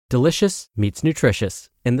Delicious meets nutritious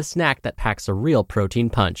in the snack that packs a real protein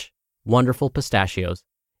punch. Wonderful Pistachios.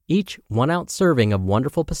 Each 1-ounce serving of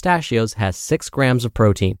Wonderful Pistachios has 6 grams of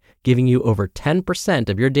protein, giving you over 10%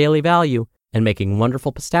 of your daily value and making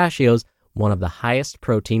Wonderful Pistachios one of the highest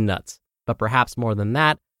protein nuts. But perhaps more than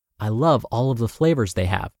that, I love all of the flavors they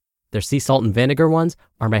have. Their sea salt and vinegar ones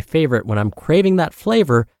are my favorite when I'm craving that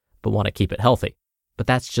flavor but want to keep it healthy. But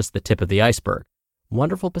that's just the tip of the iceberg.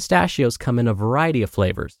 Wonderful Pistachios come in a variety of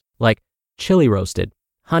flavors, like chili roasted,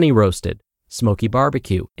 honey roasted, smoky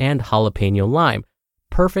barbecue, and jalapeno lime,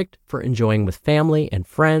 perfect for enjoying with family and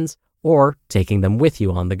friends or taking them with you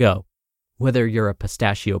on the go. Whether you're a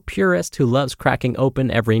pistachio purist who loves cracking open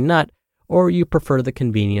every nut, or you prefer the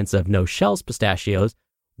convenience of no-shells pistachios,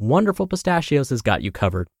 Wonderful Pistachios has got you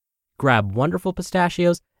covered. Grab Wonderful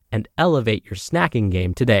Pistachios and elevate your snacking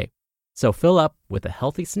game today. So fill up with a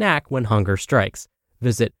healthy snack when hunger strikes.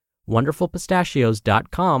 Visit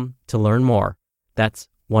wonderfulpistachios.com to learn more. That's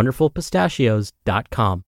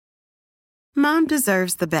wonderfulpistachios.com. Mom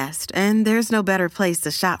deserves the best, and there's no better place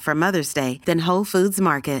to shop for Mother's Day than Whole Foods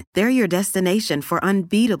Market. They're your destination for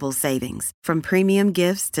unbeatable savings, from premium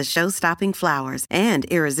gifts to show-stopping flowers and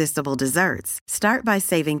irresistible desserts. Start by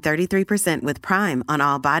saving 33% with Prime on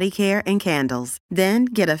all body care and candles. Then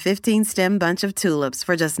get a 15-stem bunch of tulips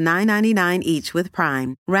for just $9.99 each with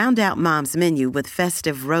Prime. Round out Mom's menu with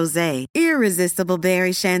festive rosé, irresistible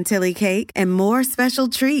berry chantilly cake, and more special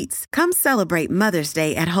treats. Come celebrate Mother's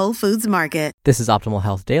Day at Whole Foods Market. This is Optimal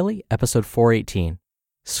Health Daily, episode 418.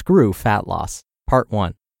 Screw Fat Loss, Part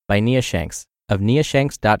 1, by Nia Shanks of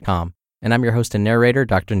niashanks.com. And I'm your host and narrator,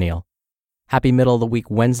 Dr. Neil. Happy middle of the week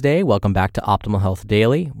Wednesday. Welcome back to Optimal Health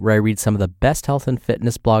Daily, where I read some of the best health and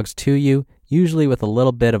fitness blogs to you, usually with a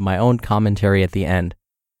little bit of my own commentary at the end.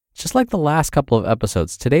 Just like the last couple of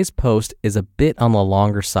episodes, today's post is a bit on the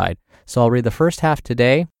longer side, so I'll read the first half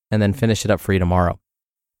today and then finish it up for you tomorrow.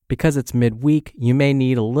 Because it's midweek, you may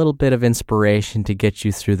need a little bit of inspiration to get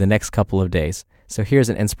you through the next couple of days. So here's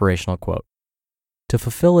an inspirational quote. To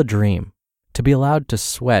fulfill a dream, to be allowed to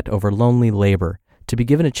sweat over lonely labor, to be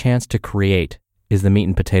given a chance to create is the meat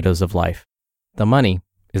and potatoes of life. The money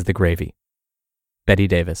is the gravy. Betty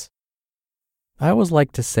Davis. I always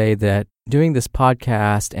like to say that doing this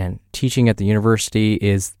podcast and teaching at the university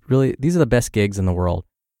is really, these are the best gigs in the world.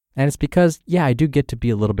 And it's because, I do get to be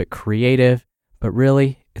a little bit creative, but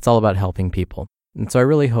really, it's all about helping people. And so I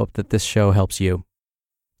really hope that this show helps you.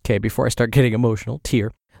 Okay, before I start getting emotional,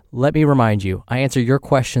 let me remind you, I answer your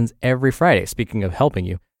questions every Friday. Speaking of helping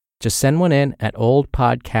you, just send one in at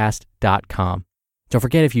oldpodcast.com. Don't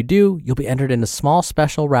forget, if you do, you'll be entered into small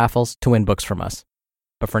special raffles to win books from us.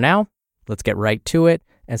 But for now, let's get right to it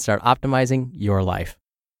and start optimizing your life.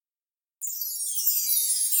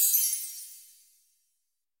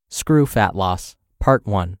 Screw Fat Loss, Part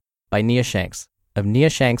 1, by Nia Shanks of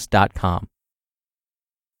niashanks.com.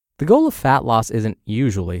 The goal of fat loss isn't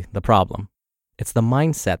usually the problem. It's the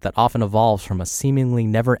mindset that often evolves from a seemingly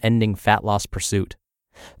never-ending fat loss pursuit.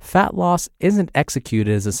 Fat loss isn't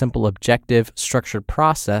executed as a simple objective, structured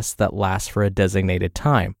process that lasts for a designated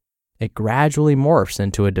time. It gradually morphs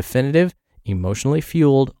into a definitive, emotionally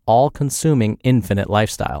fueled, all-consuming, infinite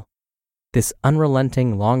lifestyle. This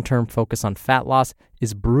unrelenting, long-term focus on fat loss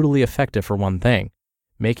is brutally effective for one thing: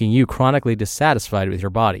 making you chronically dissatisfied with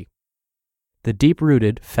your body. The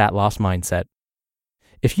deep-rooted fat loss mindset.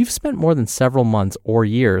 If you've spent more than several months or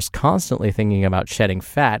years constantly thinking about shedding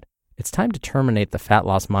fat, it's time to terminate the fat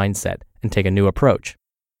loss mindset and take a new approach.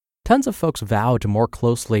 Tons of folks vow to more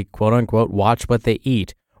closely, quote-unquote, watch what they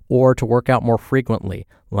eat, or to work out more frequently,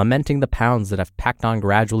 lamenting the pounds that have packed on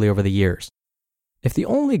gradually over the years. If the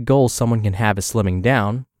only goal someone can have is slimming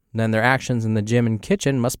down, then their actions in the gym and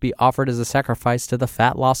kitchen must be offered as a sacrifice to the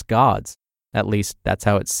fat loss gods. At least, that's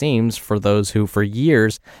how it seems for those who for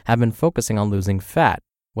years have been focusing on losing fat,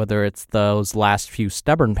 whether it's those last few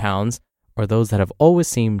stubborn pounds or those that have always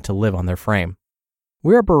seemed to live on their frame.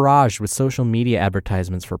 We are barraged with social media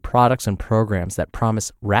advertisements for products and programs that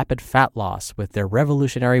promise rapid fat loss with their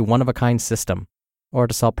revolutionary one-of-a-kind system, or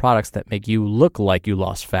to sell products that make you look like you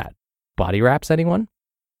lost fat. Body wraps, anyone?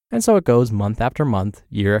 And so it goes month after month,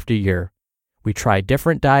 year after year. We try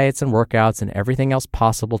different diets and workouts and everything else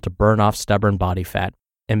possible to burn off stubborn body fat,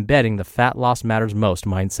 embedding the fat loss matters most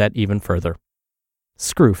mindset even further.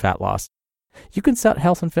 Screw fat loss. You can set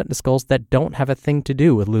health and fitness goals that don't have a thing to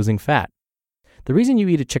do with losing fat. The reason you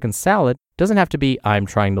eat a chicken salad doesn't have to be, I'm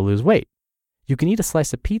trying to lose weight. You can eat a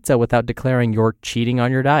slice of pizza without declaring you're cheating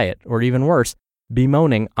on your diet, or even worse,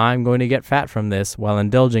 bemoaning, I'm going to get fat from this, while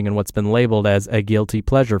indulging in what's been labeled as a guilty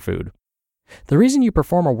pleasure food. The reason you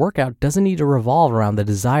perform a workout doesn't need to revolve around the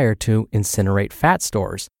desire to incinerate fat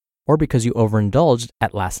stores, or because you overindulged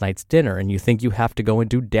at last night's dinner and you think you have to go and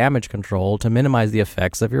do damage control to minimize the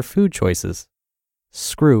effects of your food choices.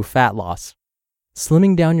 Screw fat loss.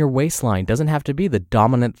 Slimming down your waistline doesn't have to be the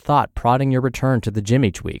dominant thought prodding your return to the gym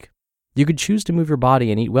each week. You could choose to move your body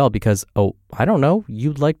and eat well because,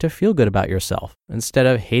 you'd like to feel good about yourself instead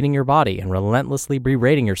of hating your body and relentlessly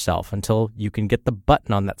berating yourself until you can get the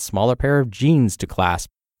button on that smaller pair of jeans to clasp.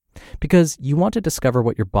 Because you want to discover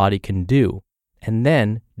what your body can do and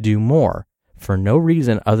then do more for no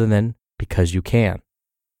reason other than because you can.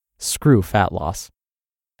 Screw fat loss.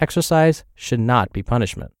 Exercise should not be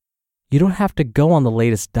punishment. You don't have to go on the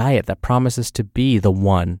latest diet that promises to be the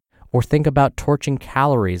one, or think about torching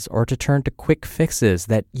calories, or to turn to quick fixes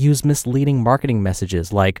that use misleading marketing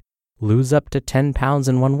messages like lose up to 10 pounds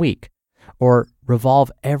in 1 week, or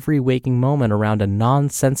revolve every waking moment around a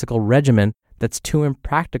nonsensical regimen that's too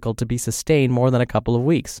impractical to be sustained more than a couple of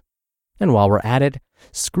weeks. And while we're at it,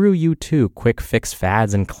 screw you too quick fix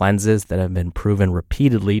fads and cleanses that have been proven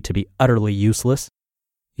repeatedly to be utterly useless.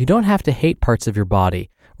 You don't have to hate parts of your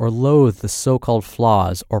body or loathe the so-called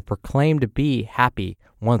flaws or proclaim to be happy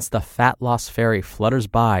once the fat loss fairy flutters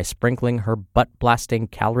by, sprinkling her butt-blasting,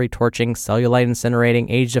 calorie-torching, cellulite-incinerating,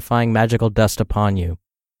 age-defying magical dust upon you.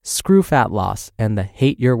 Screw fat loss and the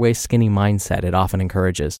hate-your-way-skinny mindset it often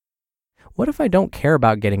encourages. What if I don't care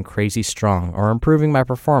about getting crazy strong or improving my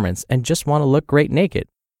performance and just want to look great naked?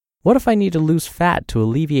 What if I need to lose fat to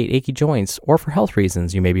alleviate achy joints or for health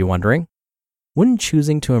reasons, you may be wondering? Wouldn't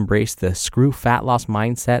choosing to embrace the screw fat loss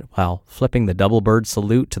mindset while flipping the double bird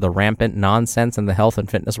salute to the rampant nonsense in the health and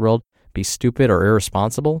fitness world be stupid or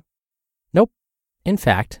irresponsible? Nope. In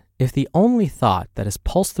fact, if the only thought that has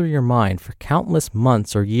pulsed through your mind for countless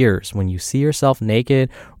months or years when you see yourself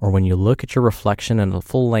naked or when you look at your reflection in a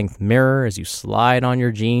full-length mirror as you slide on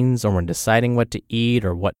your jeans or when deciding what to eat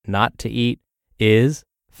or what not to eat is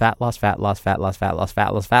fat loss, fat loss, fat loss, fat loss,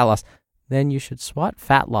 fat loss, fat loss, then you should swat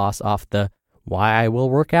fat loss off the why I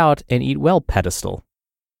will work out and eat well pedestal.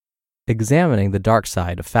 Examining the dark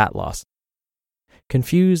side of fat loss.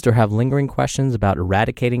 Confused or have lingering questions about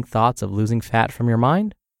eradicating thoughts of losing fat from your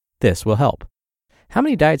mind? This will help. How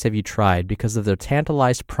many diets have you tried because of their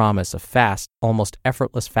tantalized promise of fast, almost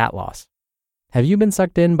effortless fat loss? Have you been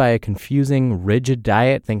sucked in by a confusing, rigid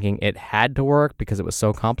diet thinking it had to work because it was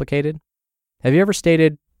so complicated? Have you ever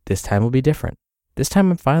stated, this time will be different? This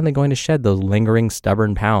time I'm finally going to shed those lingering,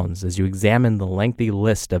 stubborn pounds as you examine the lengthy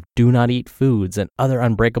list of do not eat foods and other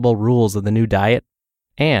unbreakable rules of the new diet?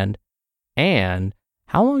 And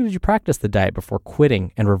how long did you practice the diet before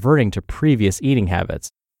quitting and reverting to previous eating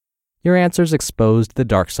habits? Your answers exposed the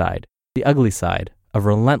dark side, the ugly side of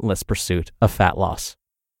relentless pursuit of fat loss.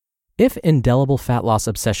 If indelible fat loss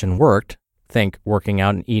obsession worked, think working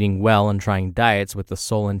out and eating well and trying diets with the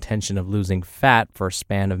sole intention of losing fat for a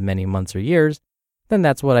span of many months or years, then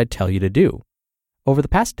that's what I'd tell you to do. Over the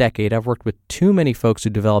past decade, I've worked with too many folks who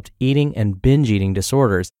developed eating and binge eating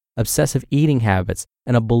disorders, obsessive eating habits,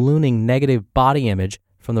 and a ballooning negative body image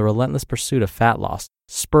from the relentless pursuit of fat loss,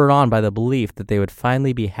 spurred on by the belief that they would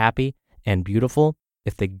finally be happy and beautiful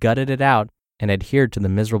if they gutted it out and adhered to the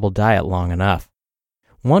miserable diet long enough.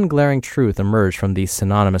 One glaring truth emerged from these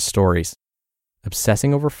synonymous stories.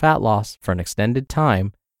 Obsessing over fat loss for an extended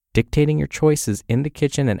time, dictating your choices in the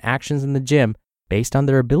kitchen and actions in the gym based on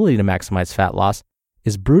their ability to maximize fat loss,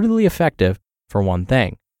 is brutally effective for one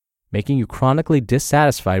thing, making you chronically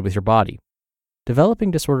dissatisfied with your body.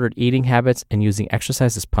 Developing disordered eating habits and using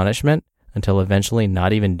exercise as punishment until eventually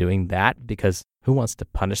not even doing that because who wants to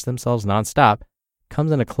punish themselves nonstop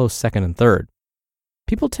comes in a close second and third.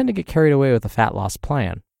 People tend to get carried away with a fat loss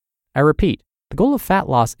plan. I repeat, the goal of fat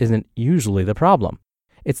loss isn't usually the problem.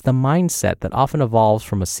 It's the mindset that often evolves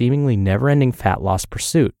from a seemingly never-ending fat loss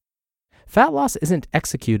pursuit. Fat loss isn't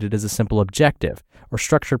executed as a simple objective or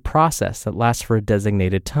structured process that lasts for a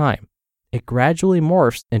designated time. It gradually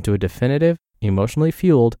morphs into a definitive, emotionally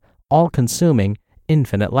fueled, all-consuming,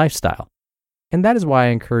 infinite lifestyle. And that is why I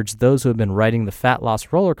encourage those who have been riding the fat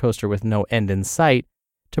loss roller coaster with no end in sight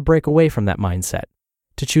to break away from that mindset,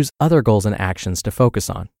 to choose other goals and actions to focus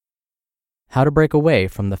on. How to break away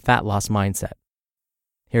from the fat loss mindset.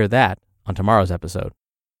 Hear that on tomorrow's episode.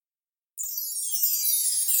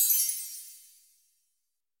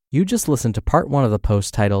 You just listened to part 1 of the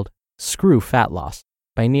post titled Screw Fat Loss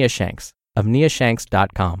by Nia Shanks of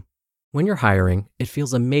niashanks.com. When you're hiring, it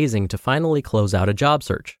feels amazing to finally close out a job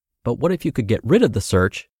search. But what if you could get rid of the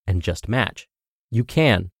search and just match? You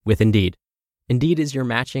can with Indeed. Indeed is your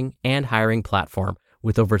matching and hiring platform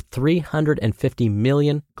with over 350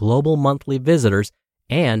 million global monthly visitors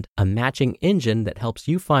and a matching engine that helps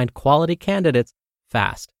you find quality candidates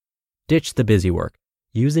fast. Ditch the busy work.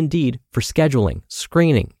 Use Indeed for scheduling,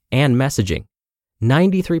 screening, and messaging.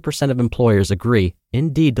 93% of employers agree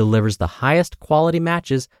Indeed delivers the highest quality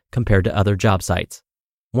matches compared to other job sites.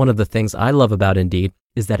 One of the things I love about Indeed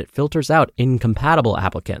is that it filters out incompatible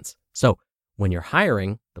applicants. So when you're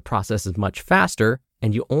hiring, the process is much faster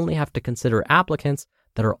and you only have to consider applicants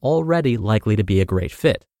that are already likely to be a great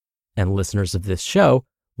fit. And listeners of this show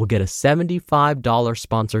will get a $75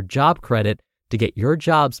 sponsored job credit to get your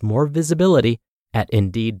jobs more visibility at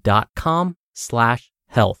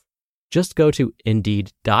Indeed.com/health. Just go to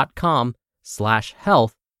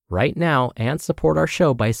Indeed.com/health right now and support our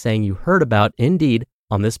show by saying you heard about Indeed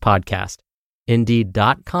on this podcast.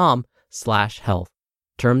 Indeed.com/health.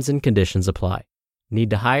 Terms and conditions apply. Need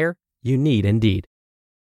to hire? You need Indeed.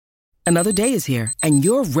 Another day is here, and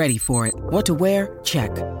you're ready for it. What to wear?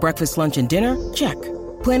 Check. Breakfast, lunch, and dinner? Check.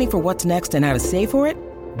 Planning for what's next and how to save for it?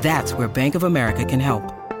 That's where Bank of America can help.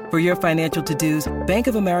 For your financial to-dos, Bank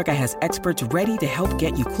of America has experts ready to help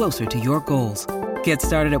get you closer to your goals. Get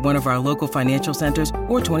started at one of our local financial centers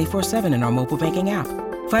or 24/7 in our mobile banking app.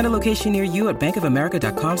 Find a location near you at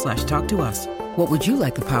bankofamerica.com/talktous. What would you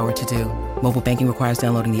like the power to do? Mobile banking requires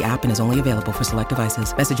downloading the app and is only available for select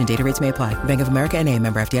devices. Message and data rates may apply. Bank of America N.A.,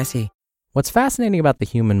 member FDIC. What's fascinating about the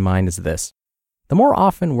human mind is this. The more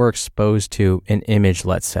often we're exposed to an image,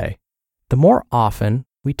 let's say, the more often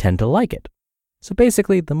we tend to like it. So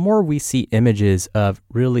basically, the more we see images of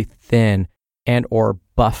really thin and or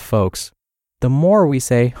buff folks, the more we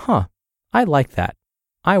say, I like that.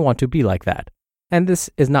 I want to be like that. And this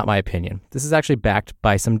is not my opinion. This is actually backed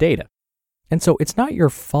by some data. And so it's not your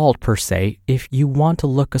fault per se if you want to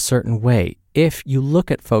look a certain way. If you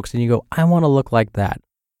look at folks and you go, I want to look like that.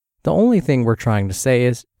 The only thing we're trying to say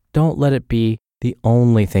is don't let it be the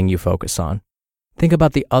only thing you focus on. Think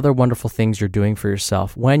about the other wonderful things you're doing for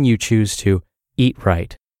yourself when you choose to eat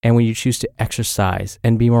right and when you choose to exercise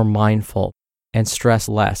and be more mindful and stress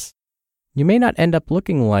less. You may not end up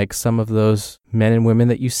looking like some of those men and women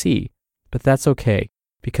that you see, but that's okay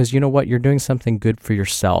because you know what? You're doing something good for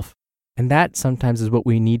yourself. And that sometimes is what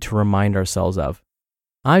we need to remind ourselves of.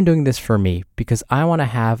 I'm doing this for me because I want to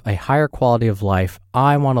have a higher quality of life.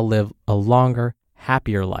 I want to live a longer,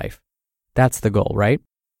 happier life. That's the goal, right?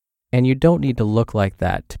 And you don't need to look like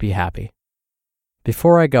that to be happy.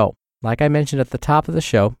 Before I go, like I mentioned at the top of the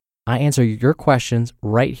show, I answer your questions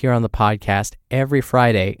right here on the podcast every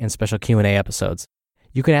Friday in special Q&A episodes.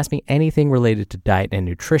 You can ask me anything related to diet and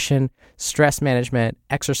nutrition, stress management,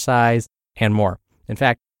 exercise, and more. In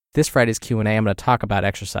fact, this Friday's Q&A, I'm going to talk about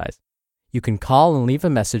exercise. You can call and leave a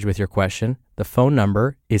message with your question. The phone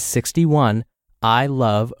number is 61 I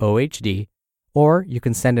love OHD, or you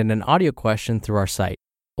can send in an audio question through our site,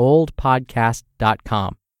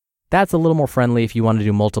 oldpodcast.com. That's a little more friendly if you want to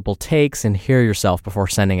do multiple takes and hear yourself before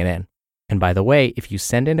sending it in. And by the way, if you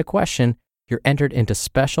send in a question, you're entered into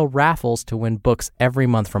special raffles to win books every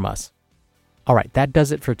month from us. All right, that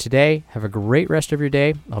does it for today. Have a great rest of your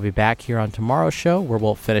day. I'll be back here on tomorrow's show where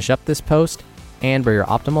we'll finish up this post and where your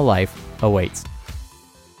optimal life awaits.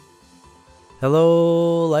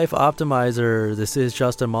 Hello, Life Optimizer. This is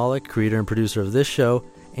Justin Malik, creator and producer of this show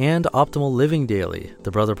and Optimal Living Daily,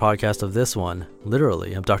 the brother podcast of this one.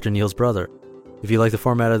 Literally, I'm Dr. Neil's brother. If you like the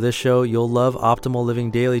format of this show, you'll love Optimal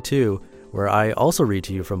Living Daily too, where I also read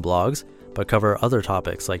to you from blogs, but cover other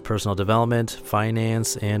topics like personal development,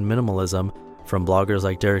 finance, and minimalism from bloggers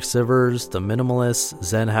like Derek Sivers, The Minimalists,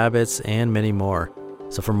 Zen Habits, and many more.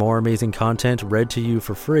 So for more amazing content read to you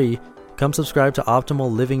for free, come subscribe to Optimal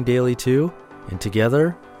Living Daily too, and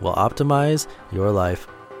together we'll optimize your life.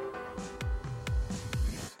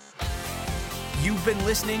 You've been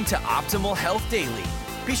listening to Optimal Health Daily.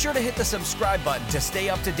 Be sure to hit the subscribe button to stay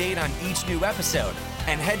up to date on each new episode,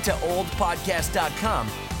 and head to oldpodcast.com.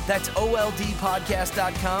 That's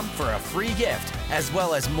oldpodcast.com for a free gift, as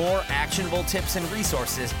well as more actionable tips and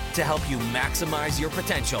resources to help you maximize your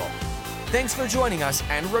potential. Thanks for joining us,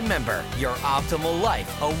 and remember, your optimal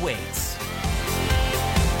life awaits.